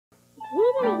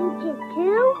gonna eat Jif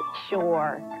too? Sure.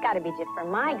 It's gotta be Jif for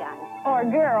my guys. Or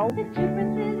girl. The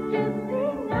difference is just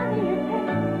being none of your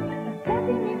taste.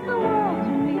 Nothing means the world to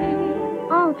me.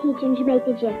 All teaching to make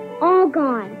the Jif. All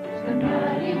gone. The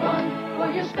nutty one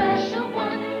for your special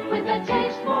one with a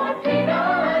taste for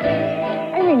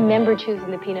peanutty. I remember choosing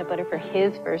the peanut butter for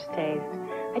his first taste.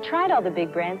 I tried all the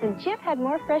big brands, and Jif had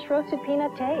more fresh roasted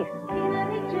peanut taste.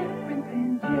 Peanutty difference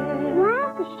in Jif.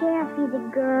 Why the sheriff be the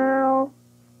girl?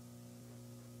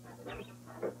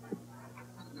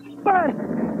 But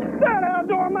that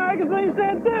outdoor magazine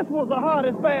said this was the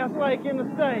hottest bass lake in the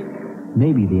state.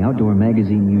 Maybe the outdoor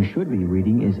magazine you should be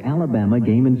reading is Alabama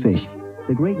Game and Fish,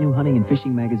 the great new hunting and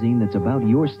fishing magazine that's about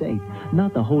your state.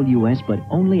 Not the whole U.S., but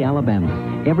only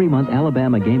Alabama. Every month,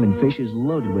 Alabama Game and Fish is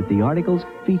loaded with the articles,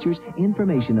 features,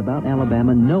 information about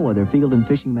Alabama no other field and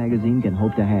fishing magazine can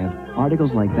hope to have.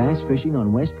 Articles like bass fishing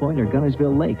on West Point or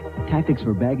Gunnersville Lake, tactics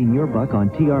for bagging your buck on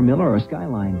T.R. Miller or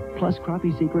Skyline, plus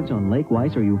crappie secrets on Lake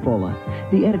Weiss or Eufaula.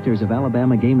 The editors of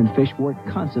Alabama Game and Fish work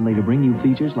constantly to bring you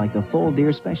features like the Fall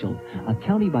Deer Special, a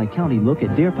county-by-county look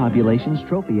at deer populations,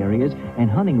 trophy areas, and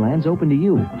hunting lands open to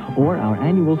you, or our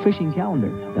annual fishing calendar,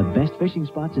 the best fishing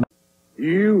spots in...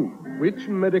 Which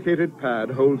medicated pad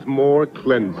holds more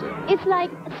cleanser? It's like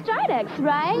Stridex,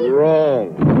 right?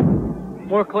 Wrong.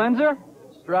 More cleanser?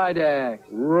 Stridex.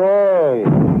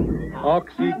 Wrong.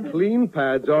 OxyClean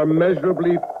pads are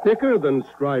measurably thicker than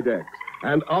Stridex,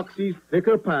 and Oxy's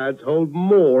thicker pads hold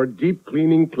more deep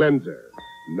cleaning cleanser.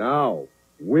 Now,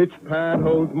 which pad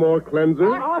holds more cleanser?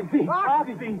 Oxy.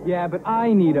 Yeah, but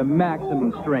I need a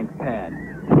maximum strength pad.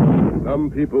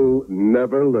 Some people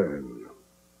never learn.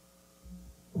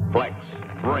 Flex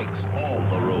breaks all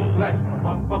the rules. Flex,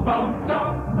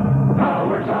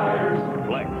 power tires.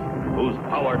 Flex, whose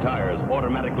power tires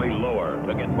automatically lower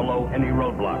to get below any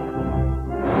roadblock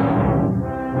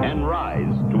and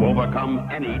rise to overcome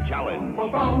any challenge.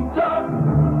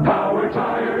 Power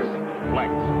tires.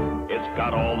 Flex, it's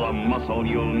got all the muscle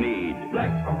you'll need.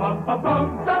 Flex,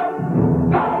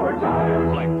 power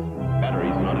tires. Flex,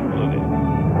 batteries not included.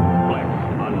 Flex,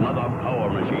 another power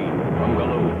machine from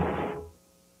Galoob.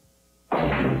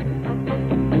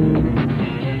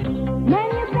 Then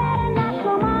you better not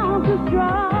come on too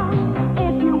strong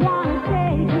if you want to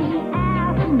take me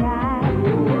out tonight.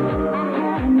 I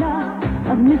had enough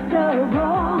of Mr.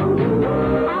 Wrong.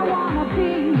 I want to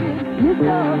be with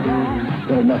Mr. Right.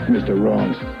 Got enough Mr.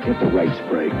 Wrongs. Get the right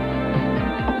spray. I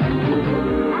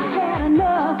had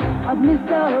enough of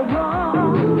Mr.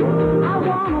 Wrong. I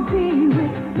want to be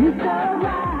with Mr.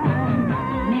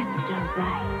 Right. Mr.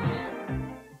 Right.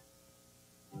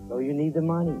 So you need the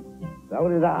money. So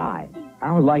did I.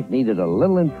 Our life needed a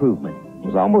little improvement. It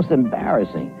was almost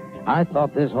embarrassing. I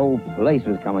thought this whole place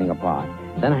was coming apart.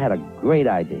 Then I had a great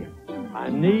idea. I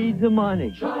need the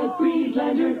money. Try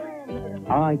Friedlander.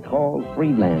 I called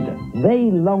Friedlander.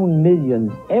 They loan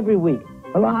millions every week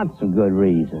for lots of good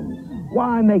reasons.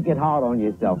 Why make it hard on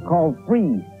yourself? Call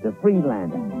Freeze to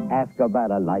Friedlander. Ask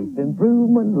about a life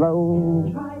improvement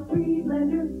loan. Try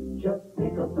Friedlander. Just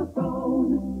pick up the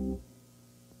phone.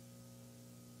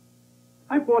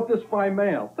 I bought this by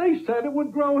mail. They said it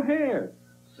would grow hair.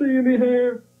 See any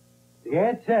hair? The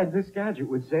ad said this gadget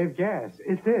would save gas.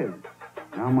 It did.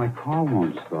 Now my car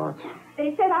won't start.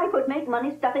 They said I could make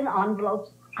money stuffing envelopes.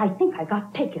 I think I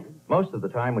got taken. Most of the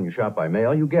time when you shop by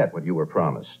mail, you get what you were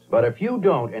promised. But if you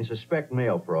don't and suspect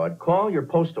mail fraud, call your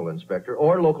postal inspector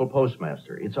or local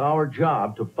postmaster. It's our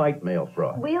job to fight mail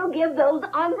fraud. We'll give those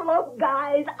envelope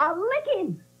guys a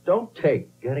licking. Don't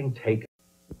take getting taken.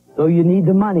 So you need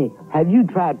the money. Have you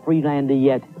tried Friedlander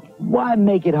yet? Why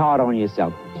make it hard on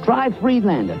yourself? Try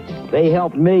Friedlander. They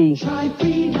helped me. Try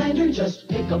Friedlander. Just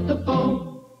pick up the phone.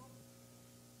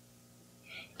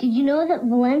 Did you know that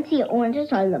Valencia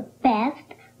oranges are the best,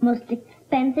 most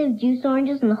expensive juice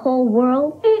oranges in the whole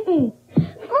world?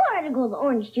 Florida Gold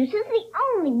orange juice is the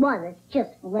only one that's just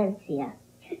Valencia.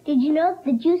 Did you know that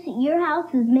the juice at your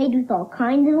house is made with all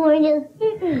kinds of oranges?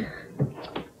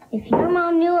 If your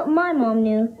mom knew what my mom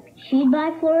knew, she'd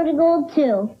buy Florida Gold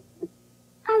too.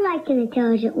 I like an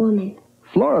intelligent woman.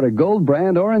 Florida Gold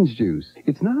brand orange juice.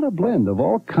 It's not a blend of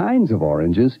all kinds of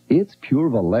oranges. It's pure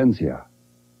Valencia.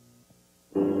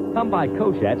 Come by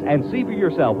Koshat's and see for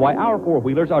yourself why our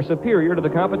four-wheelers are superior to the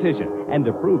competition. And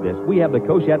to prove this, we have the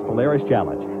Koshat's Polaris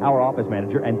Challenge. Our office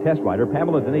manager and test rider,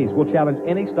 Pamela Denise, will challenge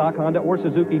any stock Honda or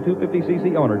Suzuki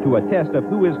 250cc owner to a test of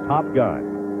who is top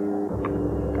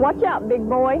gun. Watch out, big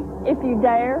boy, if you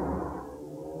dare.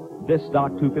 This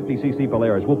stock 250cc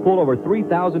Polaris will pull over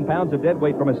 3,000 pounds of dead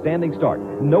weight from a standing start.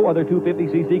 No other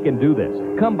 250cc can do this.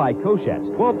 Come by Koshat's,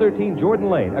 1213 Jordan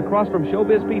Lane, across from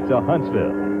Showbiz Pizza,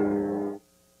 Huntsville.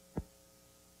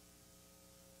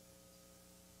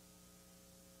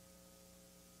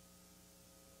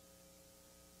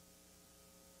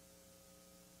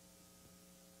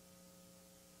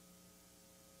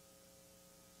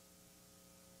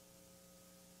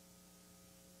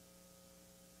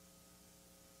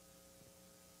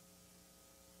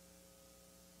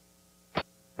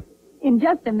 In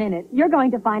just a minute, you're going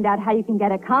to find out how you can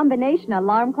get a combination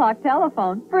alarm clock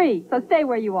telephone free. So stay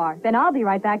where you are. Then I'll be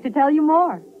right back to tell you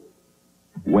more.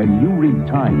 When you read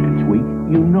time each week,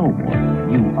 you know more.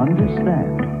 You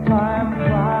understand. Time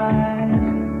flies,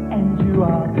 and you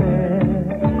are there.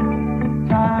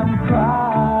 Time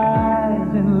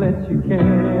cries and lets you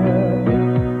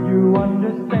care. You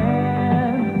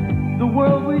understand the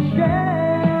world we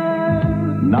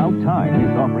share. Now Time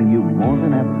is offering you more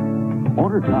than ever.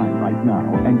 Order Time right now,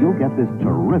 and you'll get this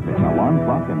terrific alarm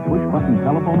clock and push-button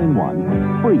telephone in one,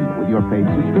 free with your paid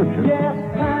subscription. Yes,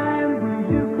 time brings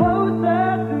you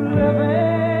closer to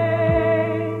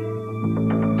living.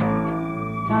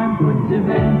 Time puts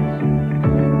events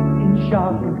in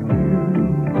sharp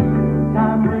review.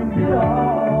 Time brings it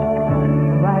all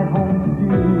right home to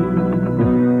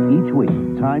you. Each week,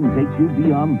 Time takes you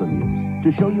beyond the news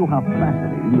to show you how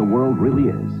fascinating the world really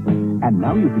is. And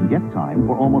now you can get Time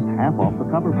for almost half off the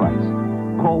cover price.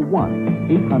 Call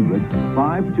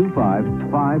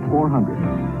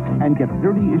 1-800-525-5400 and get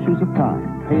 30 issues of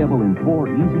Time, payable in 4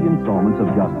 easy installments of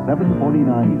just $7.49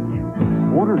 each.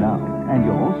 Order now, and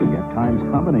you'll also get Time's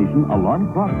combination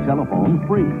alarm clock telephone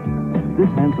free.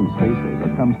 This handsome space saver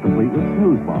comes complete with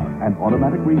snooze bar and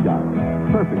automatic redial,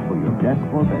 perfect for your desk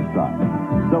or bedside.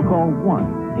 So call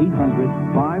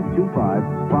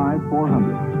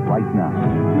 1-800-525-5400 right now.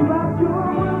 Throughout your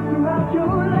world, throughout your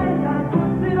life, I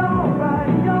put it all right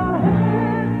in your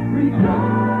hand. Rejoice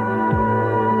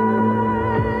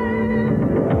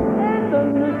and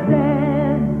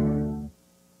understand.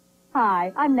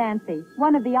 Hi, I'm Nancy,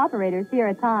 one of the operators here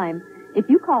at Time. If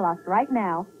you call us right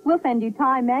now, we'll send you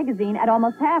Time magazine at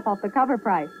almost half off the cover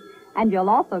price. And you'll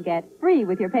also get, free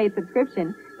with your paid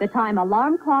subscription, the Time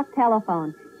alarm clock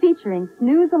telephone, featuring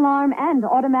snooze alarm and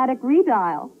automatic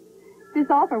redial. This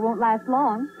offer won't last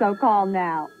long, so call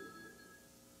now.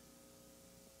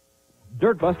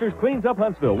 Dirt Busters cleans up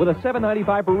Huntsville with a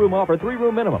 $7.95 per room offer,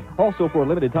 3-room minimum. Also for a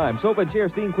limited time, sofa and chair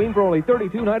steam clean for only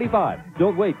 $32.95.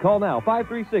 Don't wait. Call now,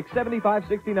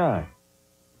 536-7569.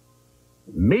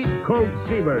 Meet Colt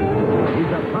Siebert.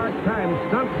 He's a part-time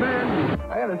stuntman.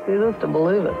 I gotta see this to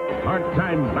believe it.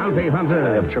 Part-time bounty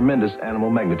hunter. I have tremendous animal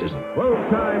magnetism.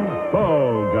 Full-time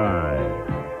ball guy.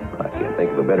 I can't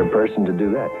think of a better person to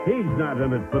do that. He's not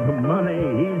in it for the money.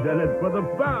 He's in it for the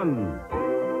fun.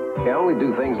 I only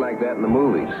do things like that in the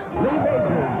movies. Lee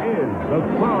Baker is the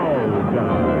Fall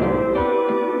Guy.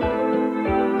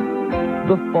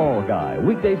 The Fall Guy,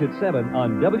 weekdays at 7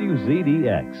 on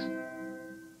WZDX.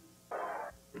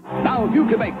 Now you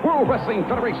can make World Wrestling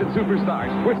Federation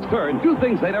superstars twist, turn, do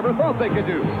things they never thought they could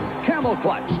do. Camel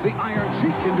Clutch, the Iron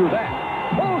Sheik can do that.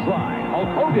 Clothesline, Hulk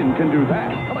Hogan can do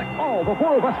that. Collect all the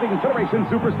World Wrestling Federation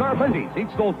superstar bendies,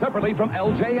 each sold separately from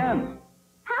LJN.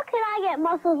 How can I get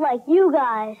muscles like you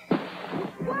guys?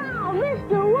 Wow,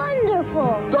 Mr.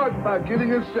 Wonderful! Start by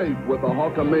getting in shape with the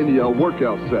Hulkamania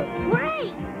workout set.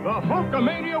 Great! The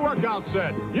Hulkamania workout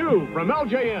set. New from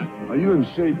LJN. Are you in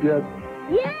shape yet?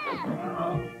 Yes!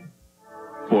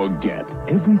 Forget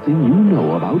everything you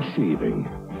know about shaving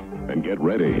and get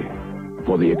ready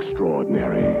for the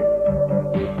extraordinary.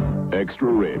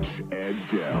 Extra Rich Edge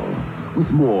Gel with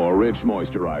more rich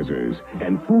moisturizers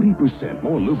and 40%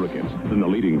 more lubricants than the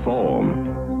leading foam.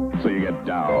 So you get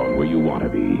down where you want to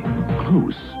be,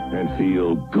 close, and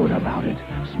feel good about it.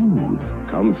 Smooth,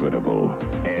 comfortable.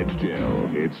 Edge Gel.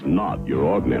 It's not your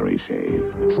ordinary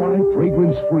shave. Try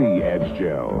fragrance-free Edge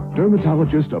Gel.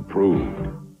 Dermatologist approved.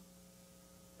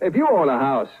 If you own a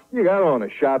house, you gotta own a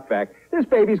shop vac. This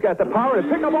baby's got the power to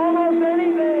pick up almost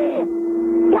anything.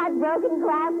 Got broken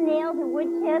glass, nails, and wood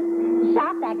chips. The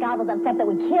shop vac gobbles up stuff that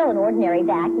would kill an ordinary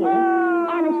vacuum.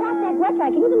 And the shop vac wet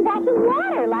dry can even vacuum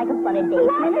water like a flooded basement. The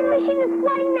washing machine is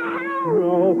flooding the house.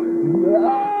 No.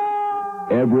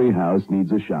 Every house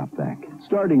needs a shop vac.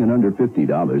 Starting at under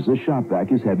 $50, a shop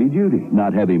vac is heavy duty,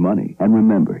 not heavy money. And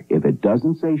remember, if it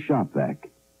doesn't say shop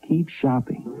vac, keep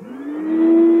shopping.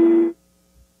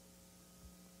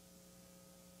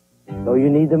 So you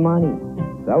need the money.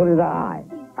 So did I.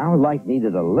 Our life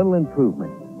needed a little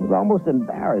improvement. It was almost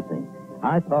embarrassing.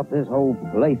 I thought this whole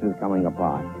place was coming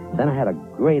apart. Then I had a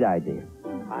great idea.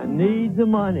 I need the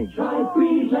money. Try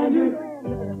Friedlander.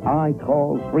 I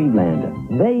called Friedlander.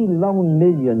 They loan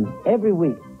millions every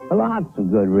week for lots of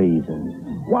good reasons.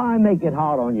 Why make it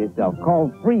hard on yourself?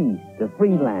 Call Freeze to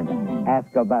Friedlander.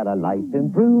 Ask about a life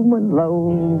improvement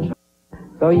loan.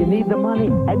 So you need the money.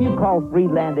 Have you called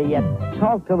Friedlander yet?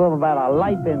 Talk to them about a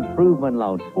life improvement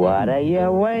loan. What are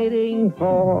you waiting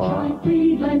for? Try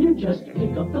Friedlander, just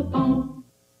pick up the phone.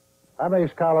 I'm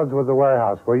Ace Collins with the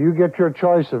Warehouse, where you get your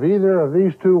choice of either of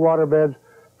these two waterbeds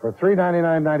for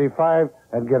 $399.95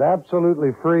 and get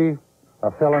absolutely free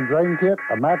a fill and drain kit,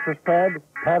 a mattress pad,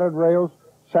 padded rails,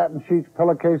 satin sheets,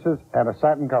 pillowcases, and a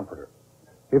satin comforter.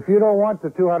 If you don't want the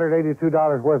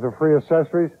 $282 worth of free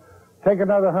accessories, take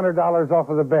another $100 off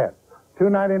of the bed.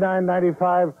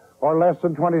 $299.95 or less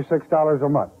than $26 a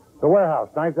month. The Warehouse,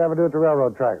 9th Avenue at the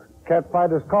railroad track. Can't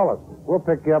find us, call us. We'll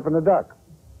pick you up in the duck.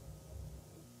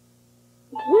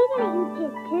 Is he gonna eat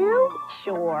Jif too?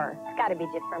 Sure. It's got to be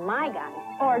Jif for my guys.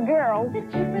 Or girls. The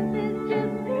difference is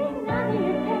just being none of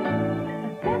your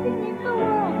taste. Nothing means the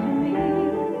world to me.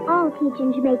 All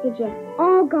teaching to make a Jif.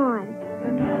 All gone.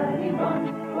 The nutty one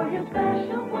for your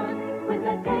special one with a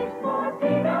taste for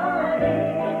peanut.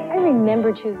 I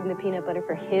remember choosing the peanut butter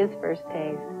for his first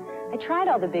taste. I tried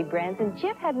all the big brands, and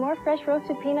Jif had more fresh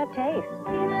roasted peanut taste.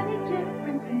 Peanutty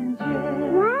difference in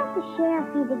Jif. Why the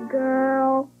sheriff be the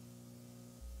girl?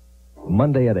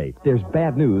 Monday at 8, there's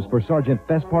bad news for Sergeant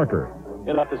Fess Parker.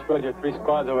 You'll have to spread your 3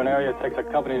 squads over an area it takes a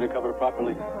company to cover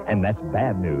properly. And that's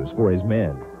bad news for his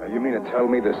men. You mean to tell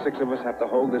me the 6 of us have to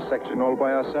hold this section all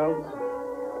by ourselves?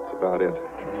 That's about it.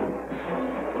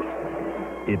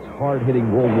 It's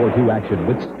hard-hitting World War II action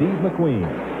with Steve McQueen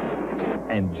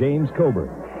and James Coburn.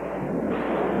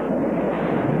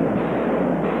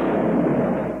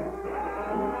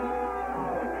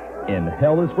 In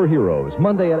Hell is for Heroes,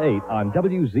 Monday at 8 on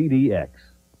WZDX.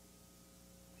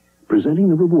 Presenting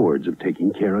the rewards of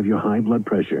taking care of your high blood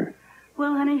pressure.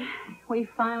 Well, honey, we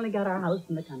finally got our house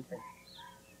in the country.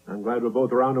 I'm glad we're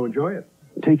both around to enjoy it.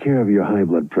 Take care of your high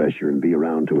blood pressure and be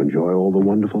around to enjoy all the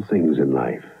wonderful things in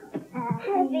life.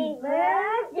 Happy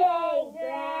birthday,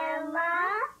 Grandma.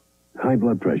 High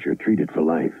blood pressure, treat it for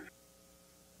life.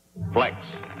 Flex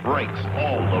breaks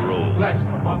all the rules. Flex,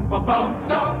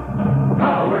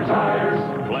 power tires.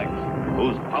 Flex,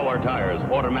 whose power tires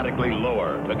automatically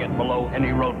lower to get below any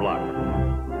roadblock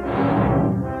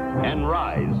and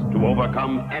rise to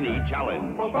overcome any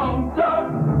challenge.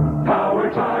 Power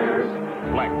tires.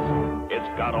 Flex,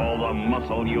 it's got all the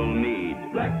muscle you'll need.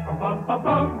 Flex,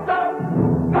 power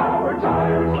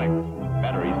tires. Flex,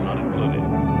 batteries not included.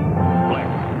 Flex,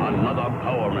 another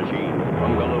power machine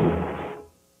from Galoob.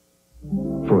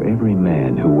 For every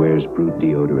man who wears Brute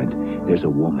deodorant, there's a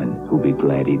woman who'll be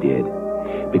glad he did.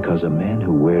 Because a man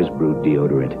who wears Brute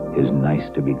deodorant is nice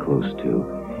to be close to,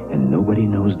 and nobody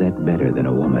knows that better than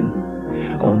a woman.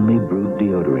 Only Brute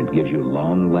deodorant gives you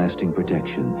long-lasting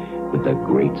protection with the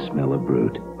great smell of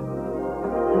Brute.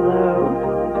 Hello.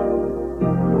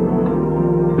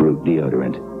 Brute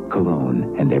deodorant,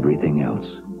 cologne, and everything else.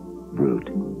 Brute.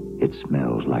 It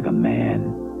smells like a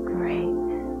man. Great.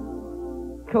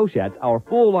 Koshat's, our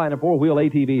full line of four-wheel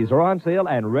ATVs are on sale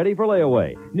and ready for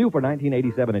layaway. New for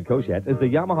 $1987 at Koshat's is the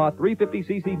Yamaha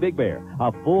 350cc Big Bear,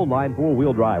 a full-line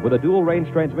four-wheel drive with a dual-range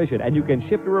transmission, and you can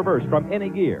shift to reverse from any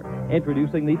gear.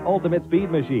 Introducing the ultimate speed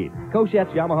machine,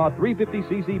 Koshat's Yamaha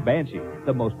 350cc Banshee,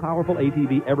 the most powerful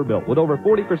ATV ever built, with over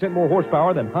 40% more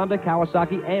horsepower than Honda,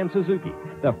 Kawasaki, and Suzuki.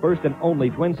 The first and only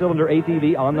twin-cylinder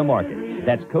ATV on the market.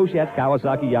 That's Koshat's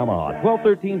Kawasaki Yamaha,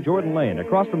 1213 Jordan Lane,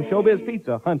 across from Showbiz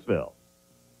Pizza, Huntsville.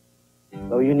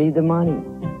 So you need the money.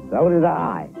 So did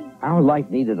I. Our life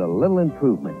needed a little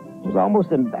improvement. It was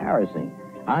almost embarrassing.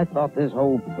 I thought this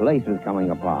whole place was coming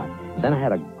apart. Then I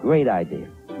had a great idea.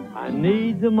 I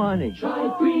need the money.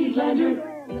 Try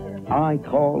Friedlander. I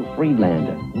called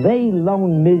Friedlander. They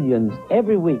loan millions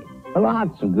every week for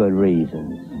lots of good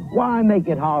reasons. Why make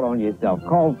it hard on yourself?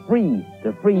 Call free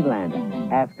to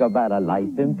Friedlander. Ask about a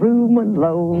life improvement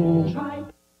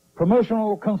loan.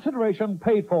 Promotional consideration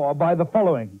paid for by the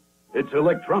following. It's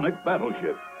Electronic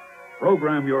Battleship.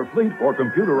 Program your fleet for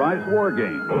computerized war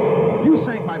games. You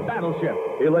sank my battleship.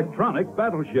 Electronic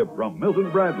Battleship from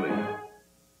Milton Bradley.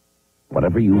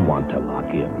 Whatever you want to lock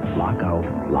in, lock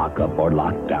out, lock up, or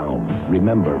lock down.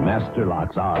 Remember, master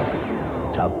locks are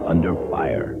tough under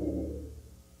fire.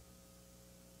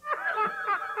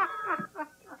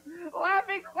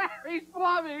 Laughing Larry's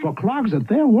plumbing. For clogs at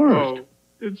their worst,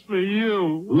 It's for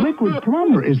you. Liquid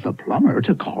Plumber is the plumber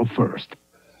to call first.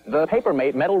 The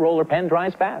Papermate metal roller pen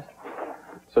dries fast,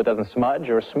 so it doesn't smudge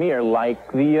or smear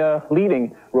like the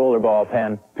leading rollerball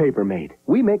pen. Papermate.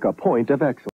 We make a point of excellence.